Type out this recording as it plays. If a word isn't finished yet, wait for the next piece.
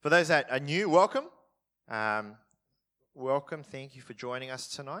For those that are new, welcome. Welcome. Thank you for joining us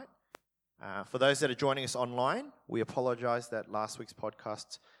tonight. For those that are joining us online, we apologize that last week's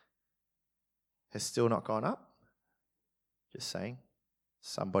podcast has still not gone up. Just saying.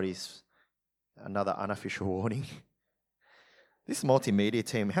 Another unofficial warning. This multimedia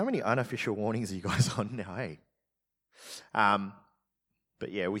team, how many unofficial warnings are you guys on now, hey?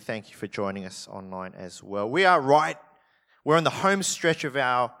 But yeah, we thank you for joining us online as well. We're on the home stretch of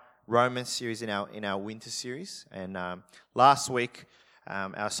our Romans series in our winter series. And last week,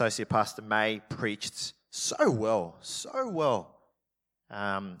 our associate pastor May preached so well.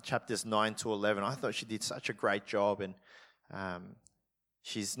 Chapters 9 to 11. I thought she did such a great job. And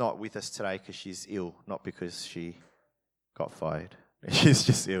she's not with us today because she's ill, not because she got fired. She's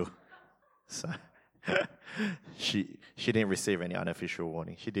just ill. So she didn't receive any unofficial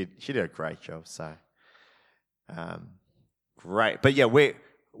warning. She did a great job. So great. But yeah,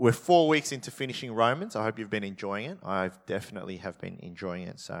 we're 4 weeks into finishing Romans. I hope you've been enjoying it. I definitely have been enjoying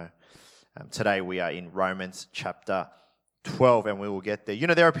it. So today we are in Romans chapter 12 and we will get there. You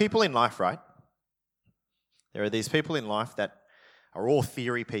know, there are people in life, right? There are these people in life that are all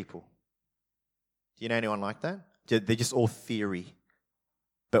theory people. Do you know anyone like that? They're just all theory.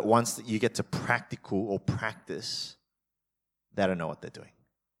 But once you get to practical or practice, they don't know what they're doing.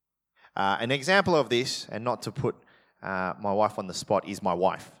 An example of this, and not to put my wife on the spot, is my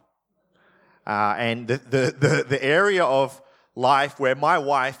wife. And the area of life where my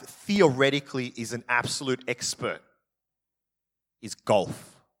wife theoretically is an absolute expert is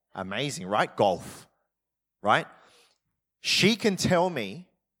golf. Amazing, right? Golf, right? She can tell me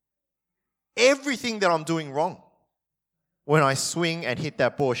everything that I'm doing wrong. When I swing and hit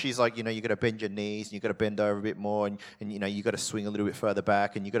that ball, she's like, you got to bend your knees, and you got to bend over a bit more, and you got to swing a little bit further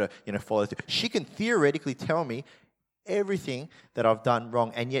back, and you got to, follow through. She can theoretically tell me everything that I've done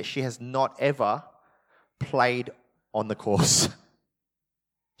wrong, and yet she has not ever played on the course.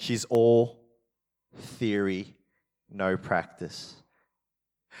 She's all theory, no practice.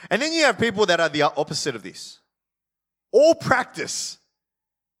 And then you have people that are the opposite of this. All practice,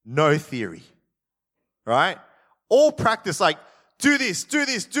 no theory, right? All practice, like, do this,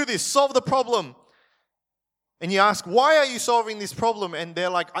 solve the problem. And you ask, why are you solving this problem? And they're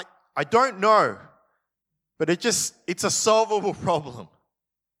like, I don't know. But it's a solvable problem.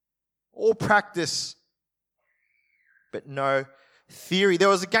 All practice, but no theory. There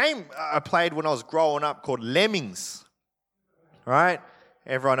was a game I played when I was growing up called Lemmings, right?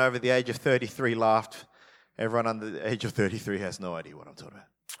 Everyone over the age of 33 laughed. Everyone under the age of 33 has no idea what I'm talking about.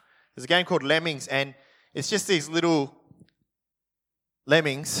 There's a game called Lemmings, and it's just these little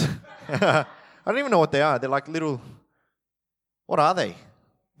lemmings. I don't even know what they are. They're like little, what are they?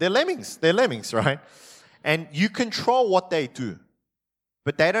 They're lemmings. They're lemmings, right? And you control what they do.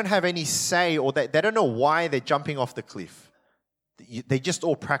 But they don't have any say, or they don't know why they're jumping off the cliff. They're just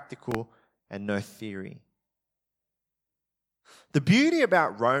all practical and no theory. The beauty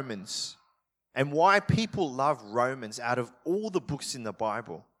about Romans and why people love Romans out of all the books in the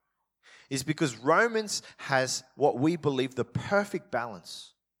Bible is because Romans has what we believe the perfect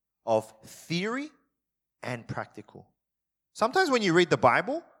balance of theory and practical. Sometimes when you read the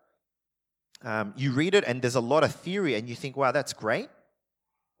Bible, you read it and there's a lot of theory and you think, wow, that's great.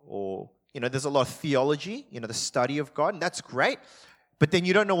 Or, there's a lot of theology, the study of God, and that's great. But then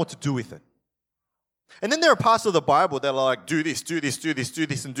you don't know what to do with it. And then there are parts of the Bible that are like, do this,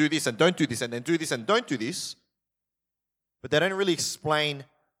 and do this, and don't do this, and then do this, and don't do this. But they don't really explain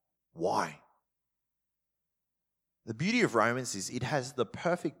why. The beauty of Romans is it has the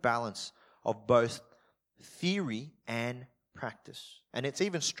perfect balance of both theory and practice. And it's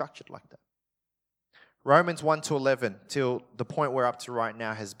even structured like that. Romans 1 to 11, till the point we're up to right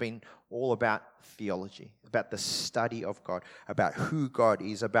now, has been all about theology, about the study of God, about who God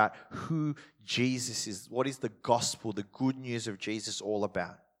is, about who Jesus is. What is the gospel, the good news of Jesus all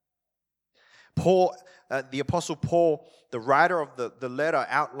about? Paul, the Apostle Paul, the writer of the letter,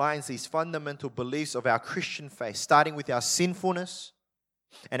 outlines these fundamental beliefs of our Christian faith, starting with our sinfulness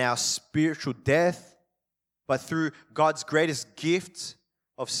and our spiritual death, but through God's greatest gift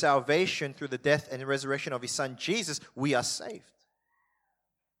of salvation, through the death and the resurrection of His Son Jesus, we are saved.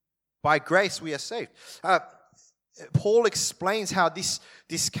 By grace, we are saved. Paul explains how this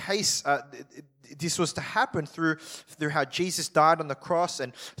case, this was to happen through how Jesus died on the cross,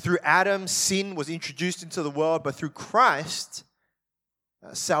 and through Adam, sin was introduced into the world, but through Christ,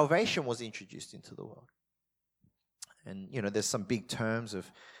 salvation was introduced into the world. And, there's some big terms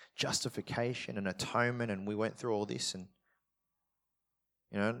of justification and atonement, and we went through all this. And,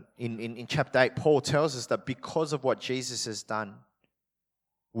 in chapter 8, Paul tells us that because of what Jesus has done,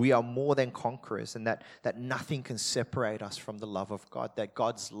 We are more than conquerors, and that nothing can separate us from the love of God, that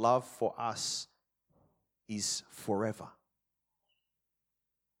God's love for us is forever.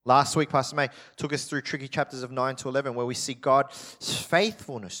 Last week, Pastor May took us through tricky chapters of 9 to 11, where we see God's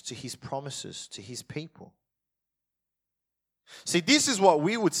faithfulness to his promises to his people. See, this is what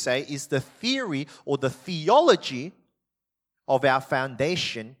we would say is the theory or the theology of our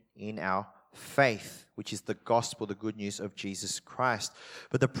foundation in our faith, which is the gospel, the good news of Jesus Christ.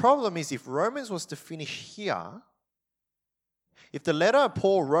 But the problem is, if Romans was to finish here, if the letter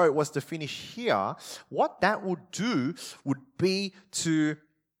Paul wrote was to finish here, what that would do would be to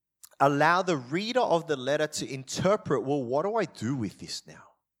allow the reader of the letter to interpret, well, what do I do with this now?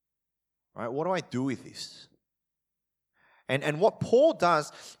 Right? What do I do with this? And what Paul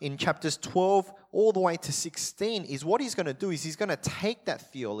does in chapters 12 all the way to 16 is what he's going to do is he's going to take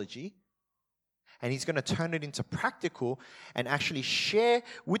that theology and he's going to turn it into practical and actually share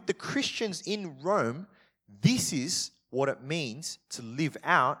with the Christians in Rome, this is what it means to live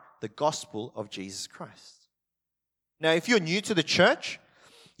out the gospel of Jesus Christ. Now, if you're new to the church,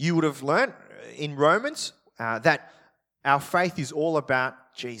 you would have learned in Romans that our faith is all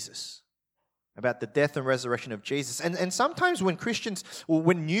about Jesus, about the death and resurrection of Jesus. And sometimes when Christians, or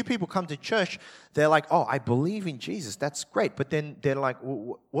when new people come to church, they're like, oh, I believe in Jesus. That's great. But then they're like,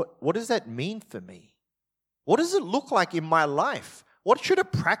 what does that mean for me? What does it look like in my life? What should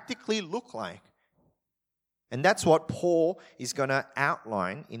it practically look like? And that's what Paul is going to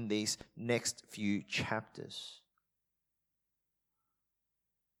outline in these next few chapters.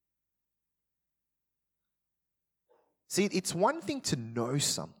 See, it's one thing to know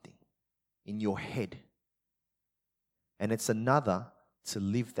something in your head, and it's another to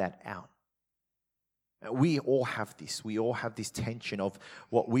live that out. We all have this. We all have this tension of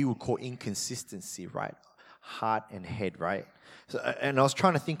what we would call inconsistency, right? Heart and head, right? So, and I was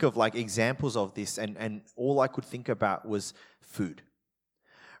trying to think of like examples of this, and all I could think about was food,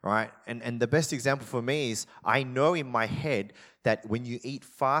 right? And the best example for me is I know in my head that when you eat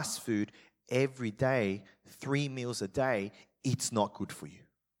fast food every day, 3 meals a day, it's not good for you.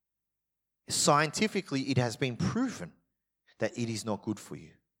 Scientifically, it has been proven that it is not good for you.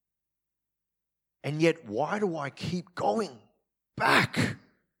 And yet, why do I keep going back?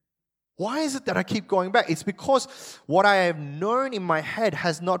 Why is it that I keep going back? It's because what I have known in my head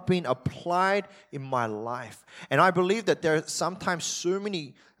has not been applied in my life. And I believe that there are sometimes so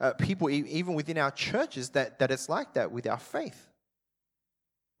many people, even within our churches, that it's like that with our faith.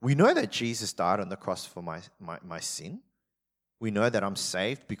 We know that Jesus died on the cross for my sin. We know that I'm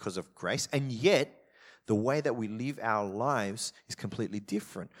saved because of grace. And yet, the way that we live our lives is completely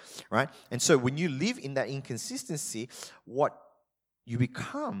different, right? And so when you live in that inconsistency, what you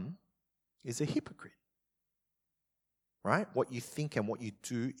become is a hypocrite, right? What you think and what you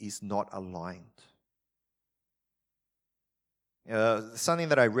do is not aligned. Something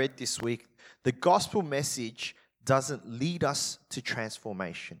that I read this week, the gospel message doesn't lead us to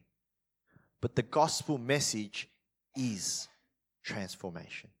transformation, but the gospel message is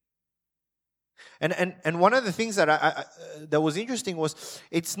transformation. And one of the things that that was interesting was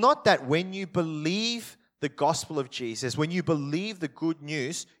it's not that when you believe the gospel of Jesus, when you believe the good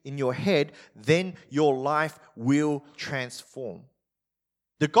news in your head, then your life will transform.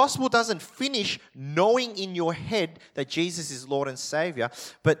 The gospel doesn't finish knowing in your head that Jesus is Lord and Savior,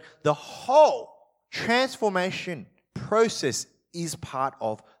 but the whole transformation process is part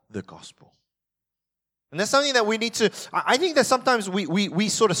of the gospel. And that's something that we need to, I think that sometimes we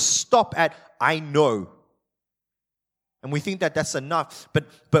sort of stop at, I know. And we think that that's enough.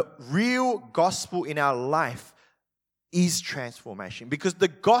 But real gospel in our life is transformation, because the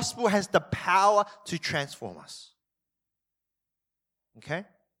gospel has the power to transform us. Okay?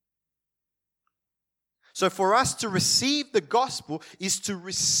 So for us to receive the gospel is to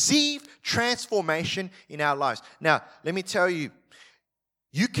receive transformation in our lives. Now, let me tell you,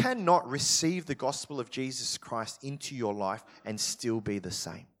 you cannot receive the gospel of Jesus Christ into your life and still be the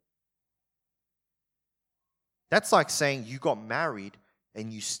same. That's like saying you got married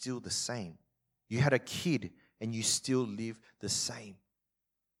and you're still the same. You had a kid and you still live the same.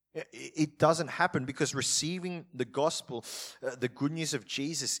 It doesn't happen, because receiving the gospel, the good news of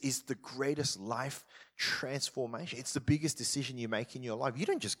Jesus, is the greatest life transformation. It's the biggest decision you make in your life. You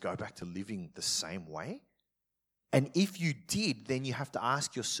don't just go back to living the same way. And if you did, then you have to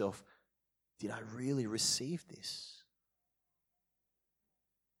ask yourself, did I really receive this?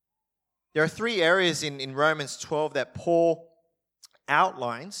 There are 3 areas in Romans 12 that Paul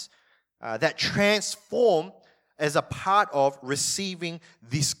outlines that transform as a part of receiving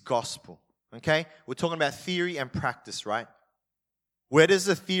this gospel. Okay? We're talking about theory and practice, right? Where does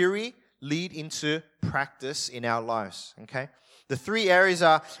the theory lead into practice in our lives? Okay. The three areas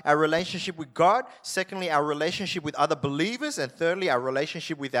are our relationship with God, secondly, our relationship with other believers, and thirdly, our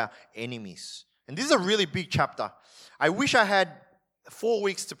relationship with our enemies. And this is a really big chapter. I wish I had 4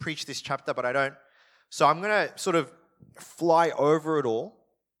 weeks to preach this chapter, but I don't. So I'm going to sort of fly over it all,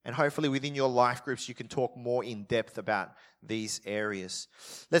 and hopefully within your life groups you can talk more in depth about these areas.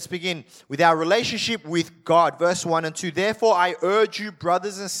 Let's begin with our relationship with God. Verse 1 and 2. Therefore, I urge you,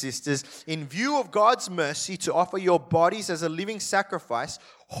 brothers and sisters, in view of God's mercy, to offer your bodies as a living sacrifice,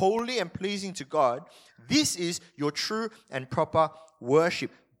 holy and pleasing to God. This is your true and proper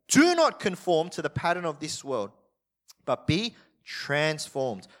worship. Do not conform to the pattern of this world, but be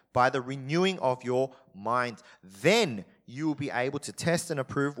transformed by the renewing of your mind. Then you will be able to test and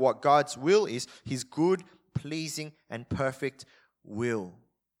approve what God's will is, His good, pleasing, and perfect will.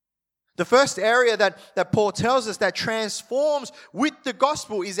 The first area that Paul tells us that transforms with the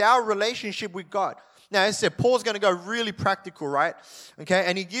gospel is our relationship with God. Now, as I said, Paul's going to go really practical, right? Okay,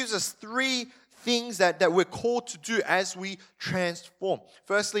 and he gives us three things that we're called to do as we transform.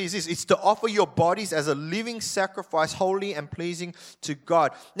 Firstly is this, it's to offer your bodies as a living sacrifice, holy and pleasing to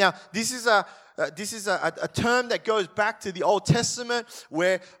God. Now, this is a term that goes back to the Old Testament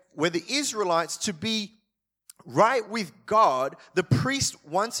where the Israelites, to be right with God, the priest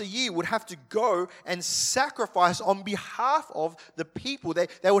once a year would have to go and sacrifice on behalf of the people. They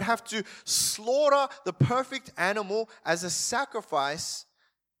would have to slaughter the perfect animal as a sacrifice.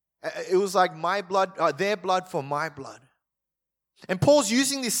 It was like my blood, their blood for my blood. And Paul's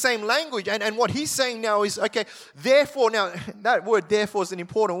using this same language, and what he's saying now is, okay, therefore, now that word therefore is an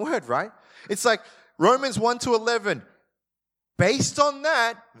important word, right? It's like Romans 1-11. Based on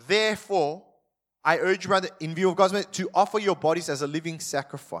that, therefore, I urge you, brother, in view of God's mercy, to offer your bodies as a living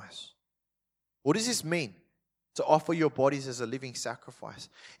sacrifice. What does this mean? To offer your bodies as a living sacrifice.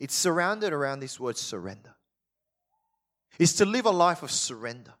 It's surrounded around this word surrender. It's to live a life of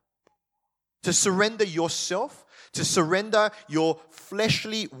surrender. To surrender yourself, to surrender your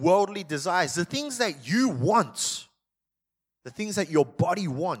fleshly, worldly desires, the things that you want, the things that your body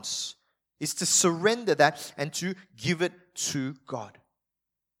wants, is to surrender that and to give it to God.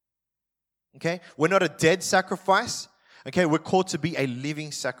 Okay? We're not a dead sacrifice. Okay? We're called to be a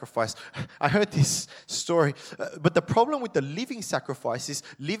living sacrifice. I heard this story, but the problem with the living sacrifice is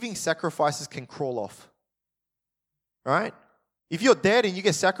living sacrifices can crawl off. Right? If you're dead and you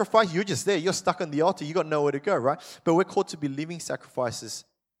get sacrificed, you're just there. You're stuck on the altar. You got nowhere to go, right? But we're called to be living sacrifices.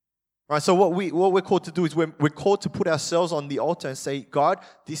 Right? So what we're called to do is we're called to put ourselves on the altar and say, God,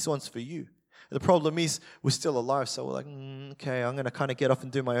 this one's for you. The problem is we're still alive, so we're like, okay, I'm going to kind of get off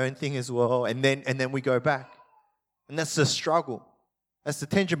and do my own thing as well, and then we go back. And that's the struggle. That's the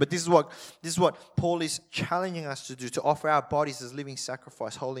tension. But this is what Paul is challenging us to do, to offer our bodies as living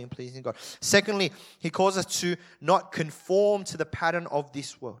sacrifice, holy and pleasing to God. Secondly, he calls us to not conform to the pattern of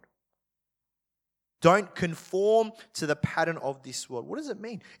this world. Don't conform to the pattern of this world. What does it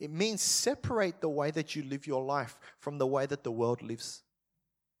mean? It means separate the way that you live your life from the way that the world lives.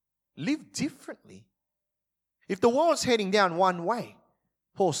 Live differently. If the world's heading down one way,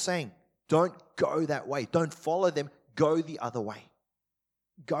 Paul's saying, don't go that way. Don't follow them. Go the other way.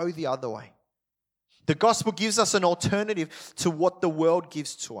 Go the other way. The gospel gives us an alternative to what the world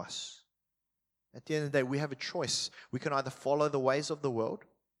gives to us. At the end of the day, we have a choice. We can either follow the ways of the world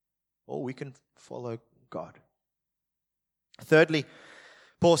or we can follow God. Thirdly,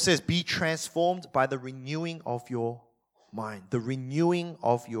 Paul says, be transformed by the renewing of your mind. The renewing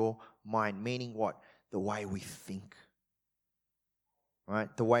of your mind, meaning what? The way we think.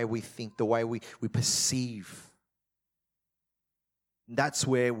 Right? The way we think, the way we perceive. That's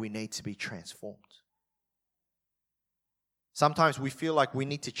where we need to be transformed. Sometimes we feel like we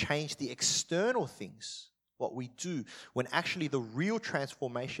need to change the external things, what we do, when actually the real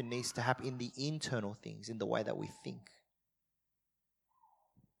transformation needs to happen in the internal things, in the way that we think.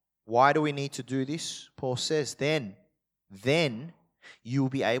 Why do we need to do this? Paul says, then you will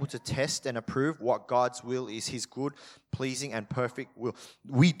be able to test and approve what God's will is, His good, pleasing, and perfect will.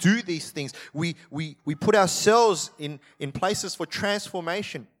 We do these things. We put ourselves in places for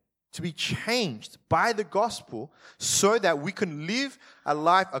transformation, to be changed by the gospel so that we can live a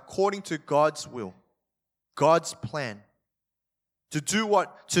life according to God's will, God's plan.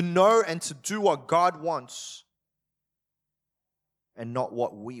 To know and to do what God wants and not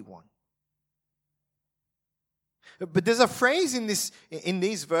what we want. But there's a phrase in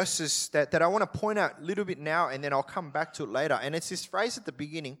these verses that I want to point out a little bit now, and then I'll come back to it later. And it's this phrase at the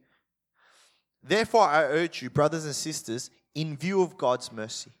beginning. Therefore, I urge you, brothers and sisters, in view of God's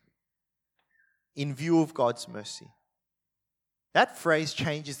mercy. In view of God's mercy. That phrase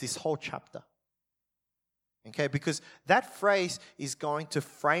changes this whole chapter. Okay, because that phrase is going to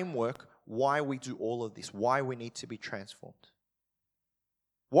framework why we do all of this, why we need to be transformed.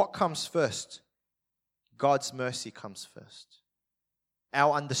 What comes first? God's mercy comes first.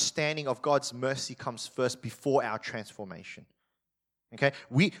 Our understanding of God's mercy comes first before our transformation. Okay,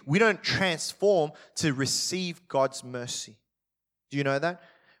 we don't transform to receive God's mercy. Do you know that?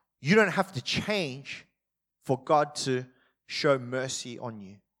 You don't have to change for God to show mercy on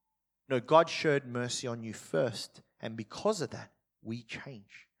you. No, God showed mercy on you first, and because of that, we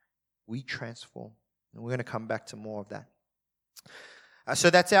change. We transform. And we're going to come back to more of that. So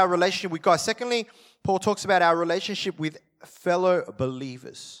that's our relationship with God. Secondly, Paul talks about our relationship with fellow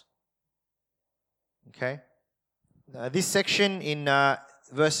believers. Okay? This section in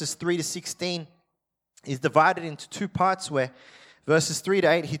verses 3 to 16 is divided into two parts, where verses 3 to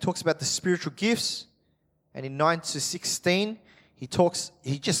 8, he talks about the spiritual gifts, and in 9 to 16, he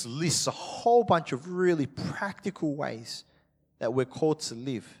just lists a whole bunch of really practical ways that we're called to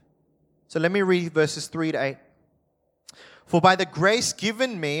live. So let me read verses 3 to 8. For by the grace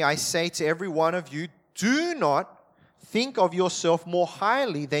given me, I say to every one of you, do not think of yourself more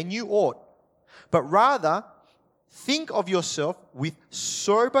highly than you ought, but rather think of yourself with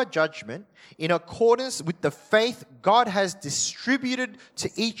sober judgment in accordance with the faith God has distributed to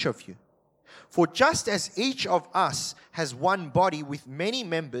each of you. For just as each of us has one body with many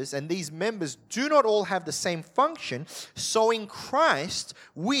members, and these members do not all have the same function, so in Christ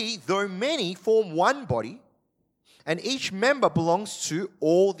we, though many, form one body, and each member belongs to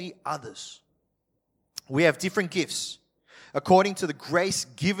all the others. We have different gifts according to the grace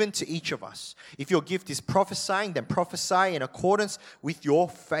given to each of us. If your gift is prophesying, then prophesy in accordance with your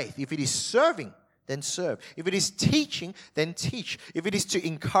faith. If it is serving, then serve. If it is teaching, then teach. If it is to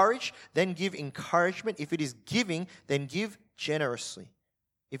encourage, then give encouragement. If it is giving, then give generously.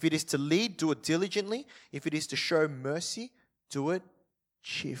 If it is to lead, do it diligently. If it is to show mercy, do it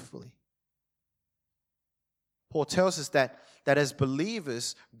cheerfully. Paul tells us that as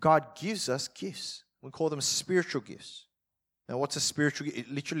believers, God gives us gifts. We call them spiritual gifts. Now, what's a spiritual gift?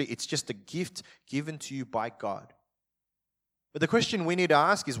 Literally, it's just a gift given to you by God. But the question we need to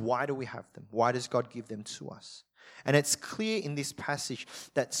ask is, why do we have them? Why does God give them to us? And it's clear in this passage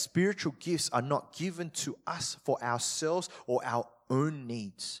that spiritual gifts are not given to us for ourselves or our own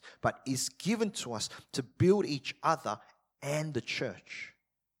needs, but is given to us to build each other and the church.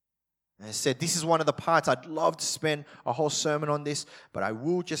 And I said, this is one of the parts. I'd love to spend a whole sermon on this, but I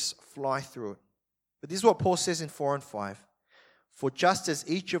will just fly through it. But this is what Paul says in 4 and 5. For just as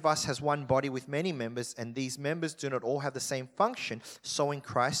each of us has one body with many members, and these members do not all have the same function, so in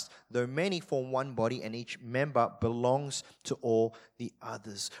Christ, though many form one body, and each member belongs to all the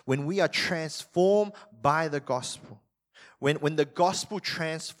others. When we are transformed by the gospel, when the gospel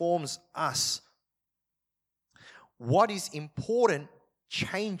transforms us, what is important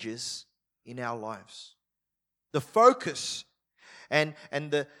changes in our lives. The focus and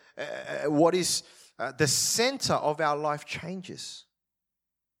the what is the center of our life changes.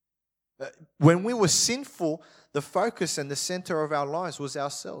 When we were sinful, the focus and the center of our lives was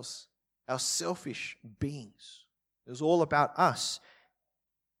ourselves, our selfish beings. It was all about us.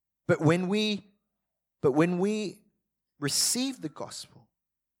 But when we receive the gospel,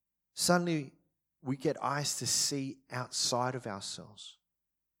 suddenly we get eyes to see outside of ourselves.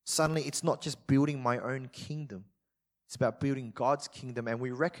 Suddenly it's not just building my own kingdom. It's about building God's kingdom, and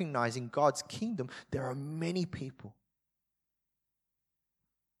we recognize in God's kingdom there are many people.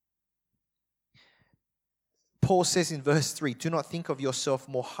 Paul says in verse 3, do not think of yourself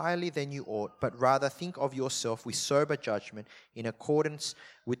more highly than you ought, but rather think of yourself with sober judgment in accordance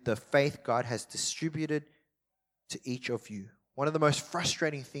with the faith God has distributed to each of you. One of the most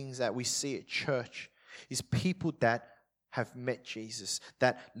frustrating things that we see at church is people that have met Jesus,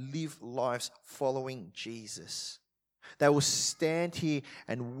 that live lives following Jesus. They will stand here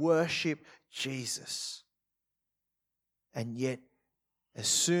and worship Jesus. And yet, as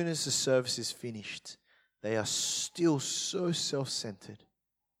soon as the service is finished, they are still so self-centered.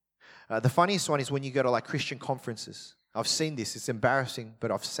 The funniest one is when you go to like Christian conferences. I've seen this. It's embarrassing,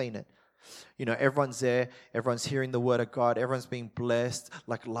 but I've seen it. You know, everyone's there. Everyone's hearing the word of God. Everyone's being blessed.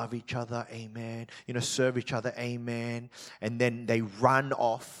 Like, love each other. Amen. You know, serve each other. Amen. And then they run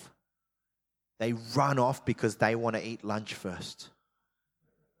off. They run off because they want to eat lunch first.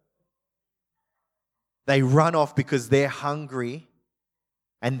 They run off because they're hungry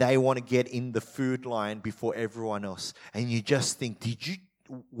and they want to get in the food line before everyone else. And you just think,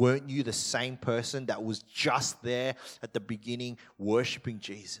 weren't you the same person that was just there at the beginning worshiping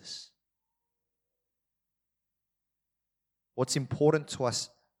Jesus? What's important to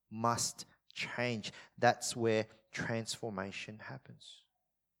us must change. That's where transformation happens.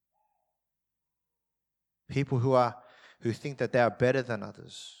 People who think that they are better than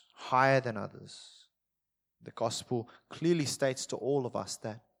others, higher than others. The gospel clearly states to all of us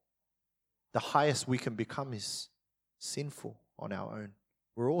that the highest we can become is sinful on our own.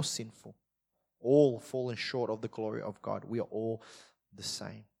 We're all sinful. All fallen short of the glory of God. We are all the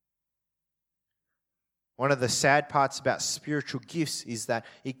same. One of the sad parts about spiritual gifts is that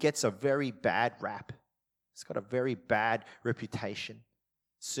it gets a very bad rap. It's got a very bad reputation.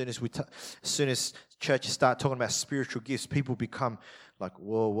 As soon as churches start talking about spiritual gifts, people become like,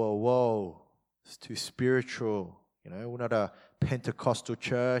 whoa, it's too spiritual. We're not a Pentecostal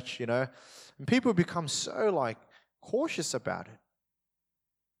church, And people become so cautious about it.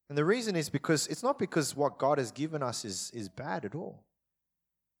 And the reason is because it's not because what God has given us is bad at all.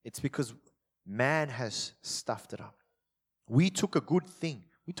 It's because man has stuffed it up. We took a good thing.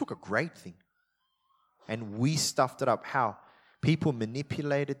 We took a great thing. And we stuffed it up. How? People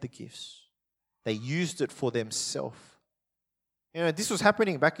manipulated the gifts. They used it for themselves. This was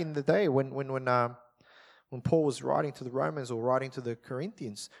happening back in the day when Paul was writing to the Romans or writing to the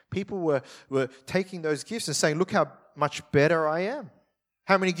Corinthians. People were taking those gifts and saying, look how much better I am.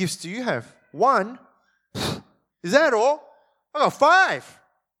 How many gifts do you have? 1? Is that all? I got 5.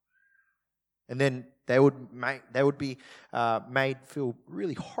 And then they would be made feel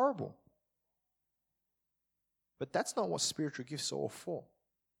really horrible. But that's not what spiritual gifts are all for.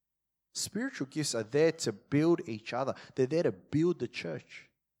 Spiritual gifts are there to build each other. They're there to build the church.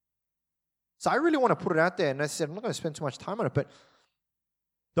 So I really want to put it out there, and I said I'm not going to spend too much time on it, but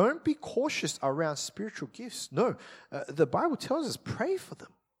don't be cautious around spiritual gifts. No, the Bible tells us pray for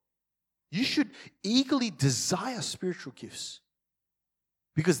them. You should eagerly desire spiritual gifts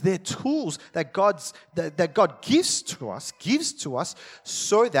because they're tools that God gives to us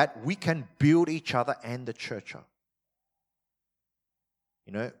so that we can build each other and the church up.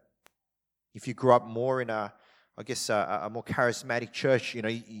 If you grew up more in a more charismatic church,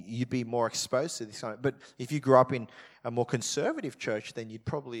 you'd be more exposed to this kind of. But if you grew up in a more conservative church, then you'd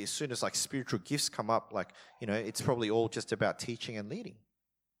probably, as soon as spiritual gifts come up, it's probably all just about teaching and leading.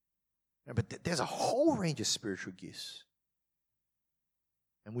 But there's a whole range of spiritual gifts,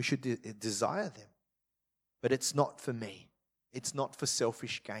 and we should desire them. But it's not for me. It's not for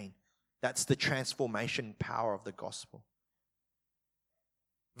selfish gain. That's the transformation power of the gospel.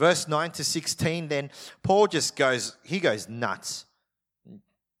 Verse 9 to 16, then Paul goes nuts.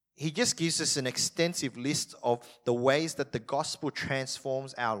 He just gives us an extensive list of the ways that the gospel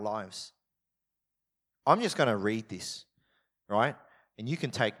transforms our lives. I'm just going to read this, right? And you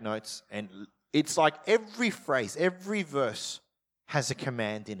can take notes. And it's like every phrase, every verse has a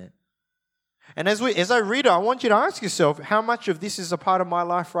command in it. And as I read it, I want you to ask yourself, how much of this is a part of my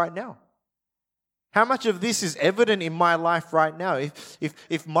life right now? How much of this is evident in my life right now?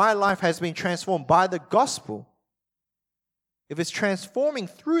 If my life has been transformed by the gospel, if it's transforming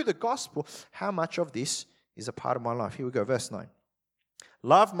through the gospel, how much of this is a part of my life? Here we go, verse 9.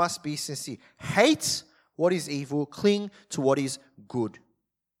 Love must be sincere. Hate what is evil, cling to what is good.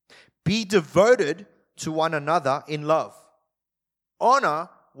 Be devoted to one another in love. Honor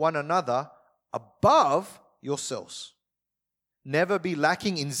one another above yourselves. Never be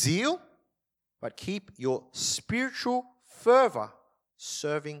lacking in zeal, but keep your spiritual fervor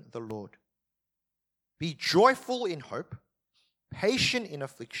serving the Lord. Be joyful in hope, patient in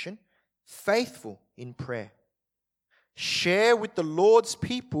affliction, faithful in prayer. Share with the Lord's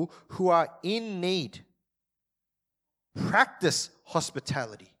people who are in need. Practice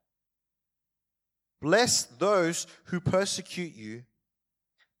hospitality. Bless those who persecute you.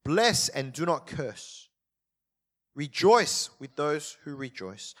 Bless and do not curse. Rejoice with those who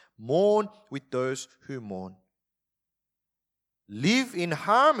rejoice. Mourn with those who mourn. Live in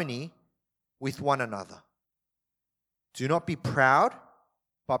harmony with one another. Do not be proud,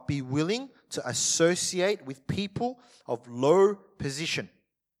 but be willing to associate with people of low position.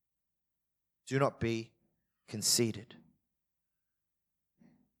 Do not be conceited.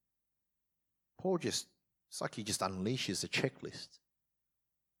 Paul it's like he just unleashes a checklist.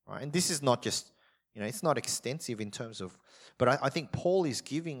 Right? And this is not just, it's not extensive in terms of, but I think Paul is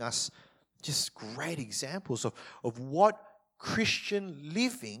giving us just great examples of what Christian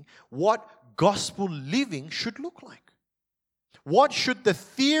living, what gospel living should look like. What should the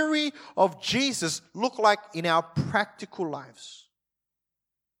theory of Jesus look like in our practical lives?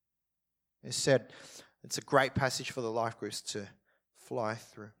 It said, it's a great passage for the life groups to fly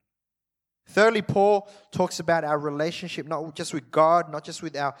through. Thirdly, Paul talks about our relationship, not just with God, not just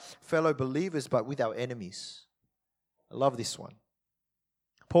with our fellow believers, but with our enemies. I love this one.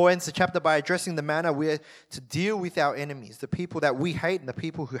 Paul ends the chapter by addressing the manner we're to deal with our enemies, the people that we hate and the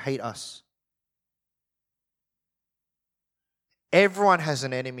people who hate us. Everyone has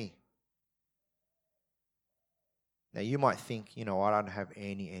an enemy. Now you might think, I don't have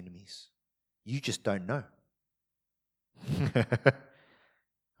any enemies. You just don't know.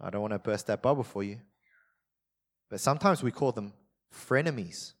 I don't want to burst that bubble for you. But sometimes we call them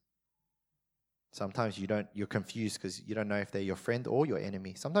frenemies. Sometimes you're confused because you don't know if they're your friend or your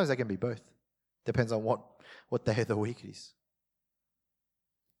enemy. Sometimes they can be both. Depends on what day of the week it is.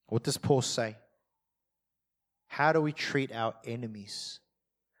 What does Paul say? How do we treat our enemies?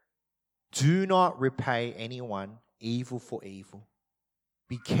 Do not repay anyone evil for evil.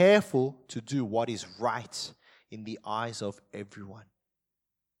 Be careful to do what is right in the eyes of everyone.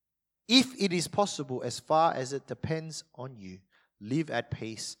 If it is possible, as far as it depends on you, live at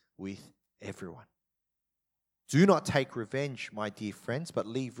peace with everyone. Do not take revenge, my dear friends, but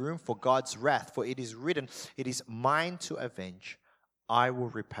leave room for God's wrath, for it is written, "It is mine to avenge. I will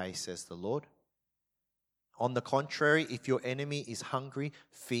repay," says the Lord. On the contrary, if your enemy is hungry,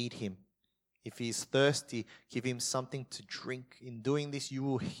 feed him. If he is thirsty, give him something to drink. In doing this, you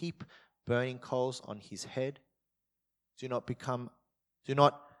will heap burning coals on his head. Do not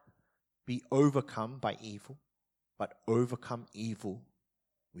be overcome by evil, but overcome evil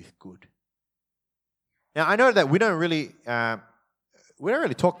with good. Now, I know that we don't really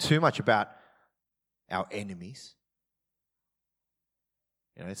talk too much about our enemies.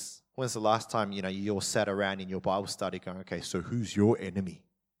 When's the last time you all sat around in your Bible study going, okay, so who's your enemy?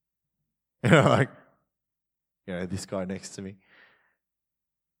 This guy next to me.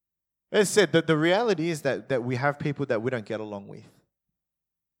 As I said, the reality is that we have people that we don't get along with.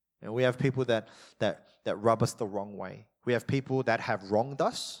 And we have people that rub us the wrong way. We have people that have wronged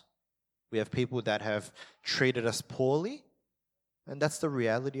us. We have people that have treated us poorly. And that's the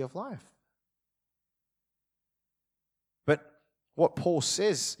reality of life. But what Paul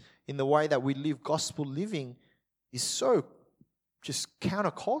says in the way that we live gospel living is so just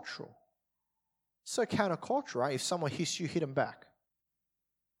countercultural. So countercultural, right? If someone hits you, hit them back.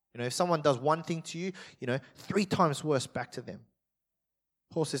 If someone does one thing to you, 3 times worse back to them.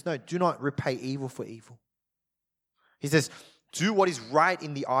 Paul says, no, do not repay evil for evil. He says, do what is right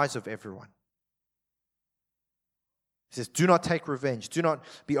in the eyes of everyone. He says, do not take revenge. Do not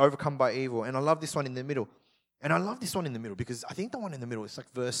be overcome by evil. And I love this one in the middle. And I love this one in the middle because I think the one in the middle is like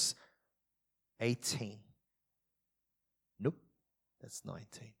verse 18. Nope, that's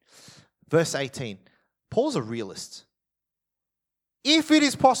 19. Verse 18. Paul's a realist. If it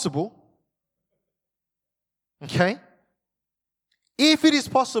is possible, okay? If it is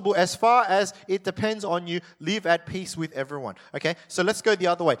possible, as far as it depends on you, live at peace with everyone. Okay, so let's go the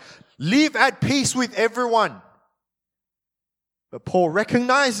other way. Live at peace with everyone. But Paul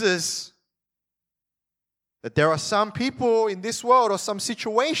recognizes that there are some people in this world or some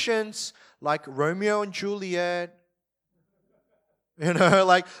situations like Romeo and Juliet.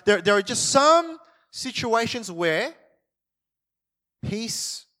 There are just some situations where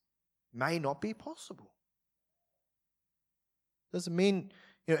peace may not be possible. Doesn't mean,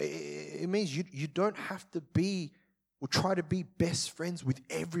 it means you don't have to be or try to be best friends with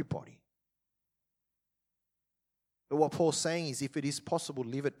everybody. But what Paul's saying is, if it is possible,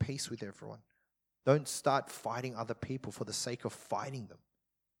 live at peace with everyone. Don't start fighting other people for the sake of fighting them.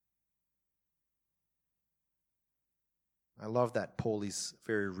 I love that Paul is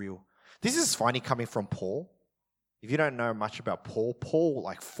very real. This is funny coming from Paul. If you don't know much about Paul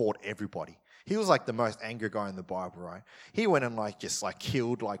fought everybody. He was like the most angry guy in the Bible, right? He went and just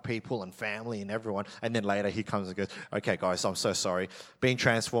killed people and family and everyone. And then later he comes and goes, okay, guys, I'm so sorry. Being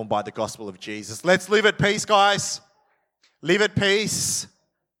transformed by the gospel of Jesus. Let's live at peace, guys. Live at peace.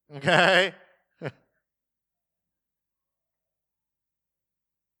 Okay?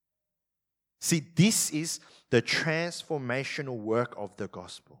 See, this is the transformational work of the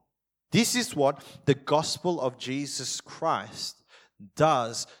gospel. This is what the gospel of Jesus Christ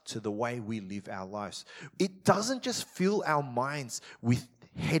does to the way we live our lives. It doesn't just fill our minds with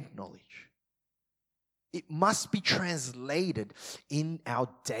head knowledge. It must be translated in our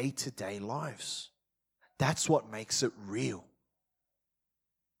day-to-day lives. That's what makes it real.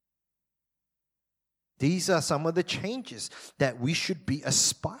 These are some of the changes that we should be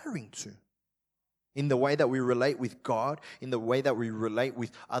aspiring to. In the way that we relate with God, in the way that we relate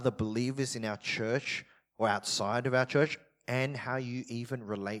with other believers in our church or outside of our church, and how you even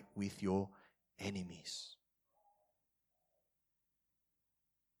relate with your enemies.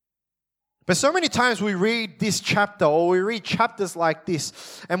 But so many times we read this chapter or we read chapters like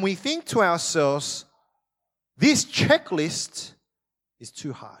this and we think to ourselves, This checklist is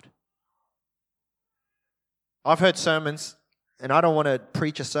too hard. I've heard sermons, and I don't want to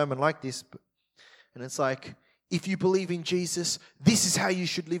preach a sermon like this, and it's like, if you believe in Jesus, this is how you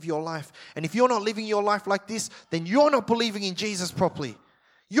should live your life. And if you're not living your life like this, then you're not believing in Jesus properly.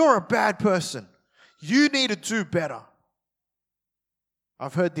 You're a bad person. You need to do better.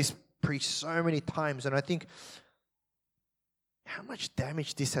 I've heard this preached so many times, and I think how much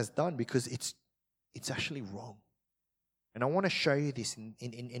damage this has done, because it's actually wrong. And I want to show you this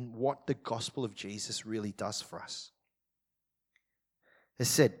in what the gospel of Jesus really does for us. It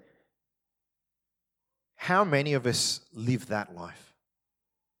said, how many of us live that life?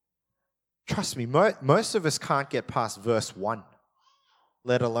 Trust me, most of us can't get past verse 1,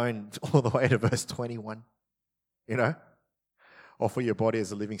 let alone all the way to verse 21. You know? Offer your body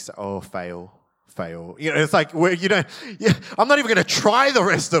as a living fail. You know, it's like, I'm not even going to try the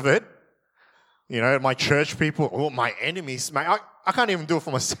rest of it. You know, my church people, my enemies, I can't even do it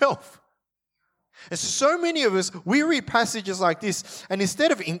for myself. And so many of us, we read passages like this, and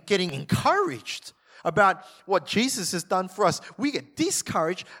instead of getting encouraged about what Jesus has done for us, we get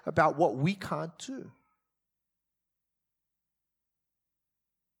discouraged about what we can't do.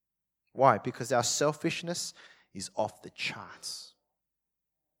 Why? Because our selfishness is off the charts.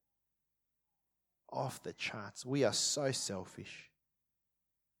 Off the charts. We are so selfish.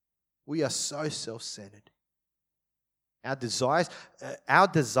 We are so self-centered. Our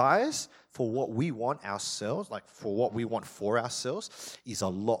desires for what we want ourselves, like for what we want for ourselves, is a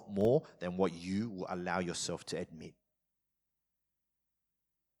lot more than what you will allow yourself to admit.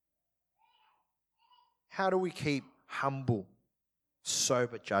 How do we keep humble,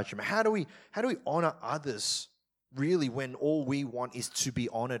 sober judgment? How do we honor others really when all we want is to be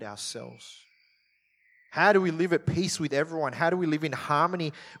honored ourselves? How do we live at peace with everyone? How do we live in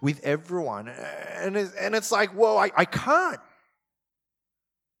harmony with everyone? And it's like, well, I can't.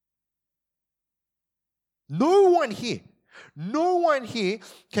 No one here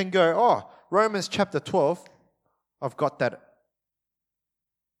can go, Romans chapter 12, I've got that.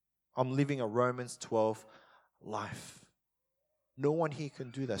 I'm living a Romans 12 life. No one here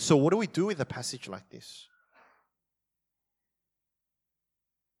can do that. So what do we do with a passage like this?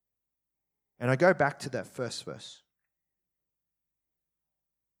 And I go back to that first verse.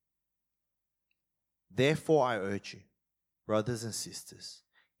 Therefore I urge you, brothers and sisters,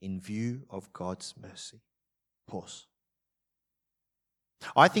 in view of God's mercy. Pause.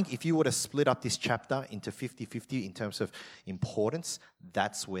 I think if you were to split up this chapter into 50-50 in terms of importance,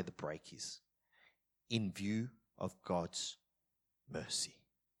 that's where the break is. In view of God's mercy.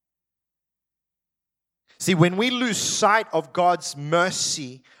 See, when we lose sight of God's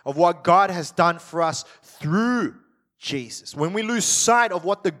mercy, of what God has done for us through Jesus, when we lose sight of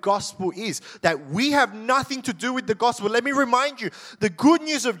what the gospel is, that we have nothing to do with the gospel, let me remind you, the good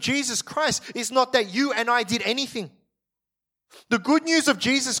news of Jesus Christ is not that you and I did anything. The good news of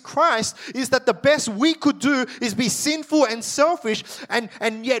Jesus Christ is that the best we could do is be sinful and selfish, and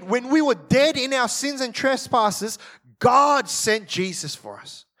yet when we were dead in our sins and trespasses, God sent Jesus for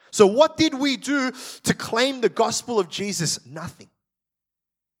us. So what did we do to claim the gospel of Jesus? Nothing.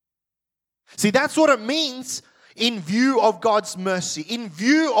 See, that's what it means in view of God's mercy, in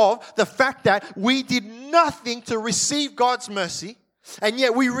view of the fact that we did nothing to receive God's mercy, and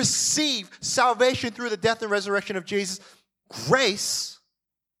yet we receive salvation through the death and resurrection of Jesus. Grace,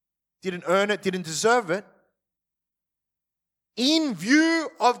 didn't earn it, didn't deserve it. In view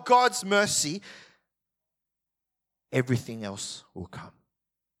of God's mercy, everything else will come.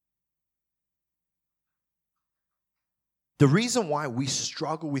 The reason why we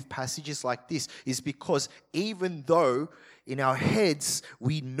struggle with passages like this is because even though in our heads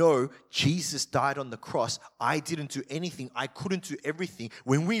we know Jesus died on the cross, I didn't do anything, I couldn't do everything.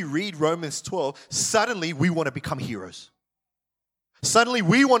 When we read Romans 12, suddenly we want to become heroes. Suddenly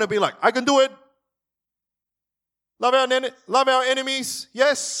we want to be like, I can do it. Love our enemies.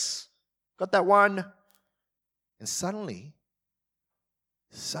 Yes. Got that one. And suddenly,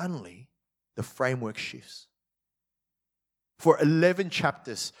 the framework shifts. For 11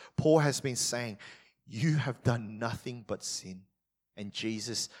 chapters, Paul has been saying, you have done nothing but sin, and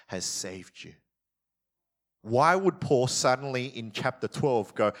Jesus has saved you. Why would Paul suddenly in chapter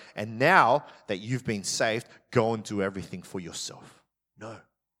 12 go, and now that you've been saved, go and do everything for yourself? No.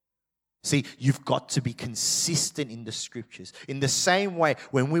 See, you've got to be consistent in the scriptures. In the same way,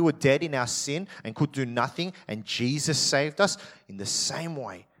 when we were dead in our sin and could do nothing, and Jesus saved us, in the same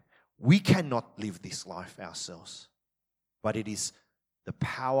way, we cannot live this life ourselves. But it is the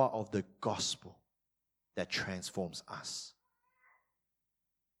power of the gospel that transforms us.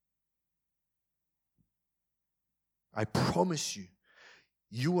 I promise you,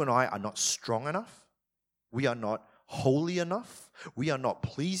 you and I are not strong enough. We are not holy enough. We are not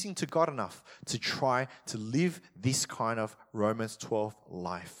pleasing to God enough to try to live this kind of Romans 12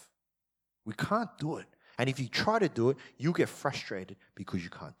 life. We can't do it. And if you try to do it, you'll get frustrated because you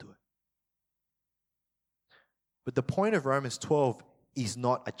can't do it. But the point of Romans 12 is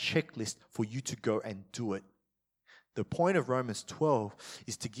not a checklist for you to go and do it. The point of Romans 12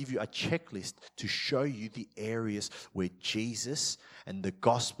 is to give you a checklist to show you the areas where Jesus and the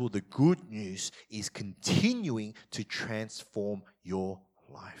gospel, the good news, is continuing to transform your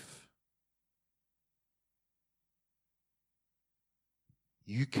life.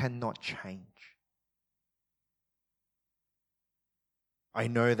 You cannot change. I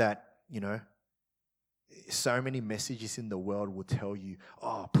know that, so many messages in the world will tell you,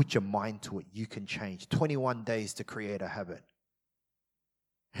 oh, put your mind to it, you can change. 21 days to create a habit.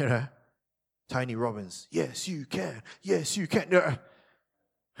 Tony Robbins, yes, you can. Yes, you can.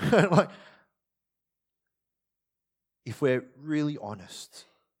 Like, if we're really honest,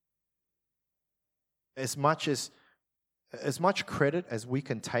 as much credit as we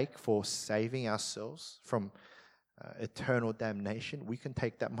can take for saving ourselves from eternal damnation, we can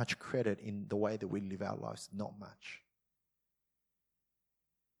take that much credit in the way that we live our lives. Not much.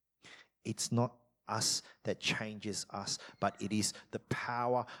 It's not us that changes us, but it is the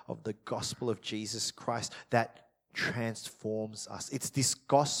power of the gospel of Jesus Christ that transforms us. It's this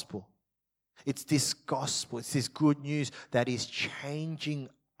gospel. It's this good news that is changing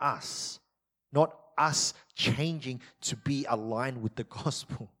us, not us changing to be aligned with the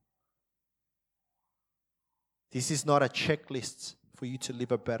gospel. This is not a checklist for you to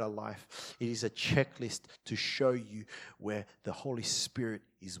live a better life. It is a checklist to show you where the Holy Spirit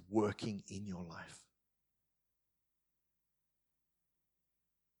is working in your life.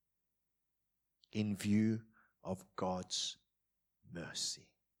 In view of God's mercy.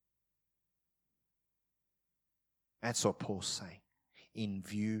 That's what Paul's saying. In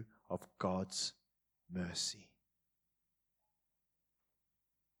view of God's mercy.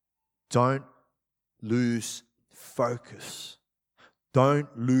 Don't lose focus. Don't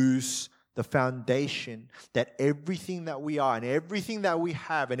lose the foundation that everything that we are and everything that we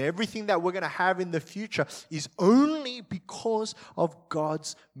have and everything that we're going to have in the future is only because of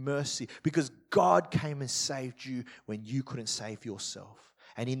God's mercy. Because God came and saved you when you couldn't save yourself.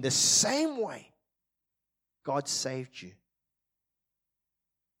 And in the same way, God saved you.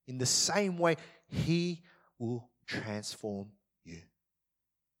 In the same way, He will transform you.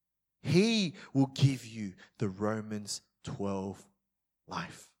 He will give you the Romans 12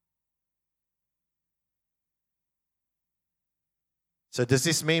 life. So does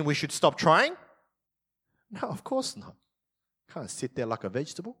this mean we should stop trying? No, of course not. Can't sit there like a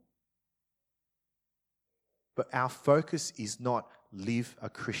vegetable. But our focus is not live a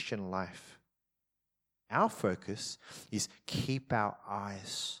Christian life. Our focus is keep our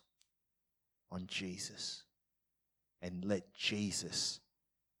eyes on Jesus and let Jesus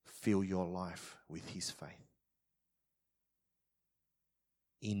fill your life with His faith.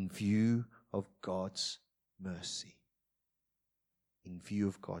 In view of God's mercy. In view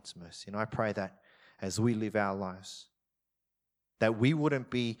of God's mercy. And I pray that as we live our lives, that we wouldn't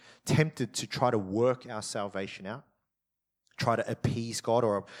be tempted to try to work our salvation out, try to appease God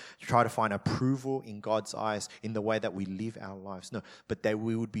or try to find approval in God's eyes in the way that we live our lives. No, but that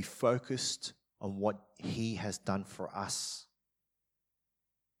we would be focused on what He has done for us.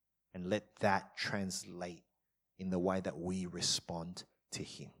 And let that translate in the way that we respond to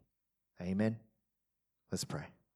Him. Amen. Let's pray.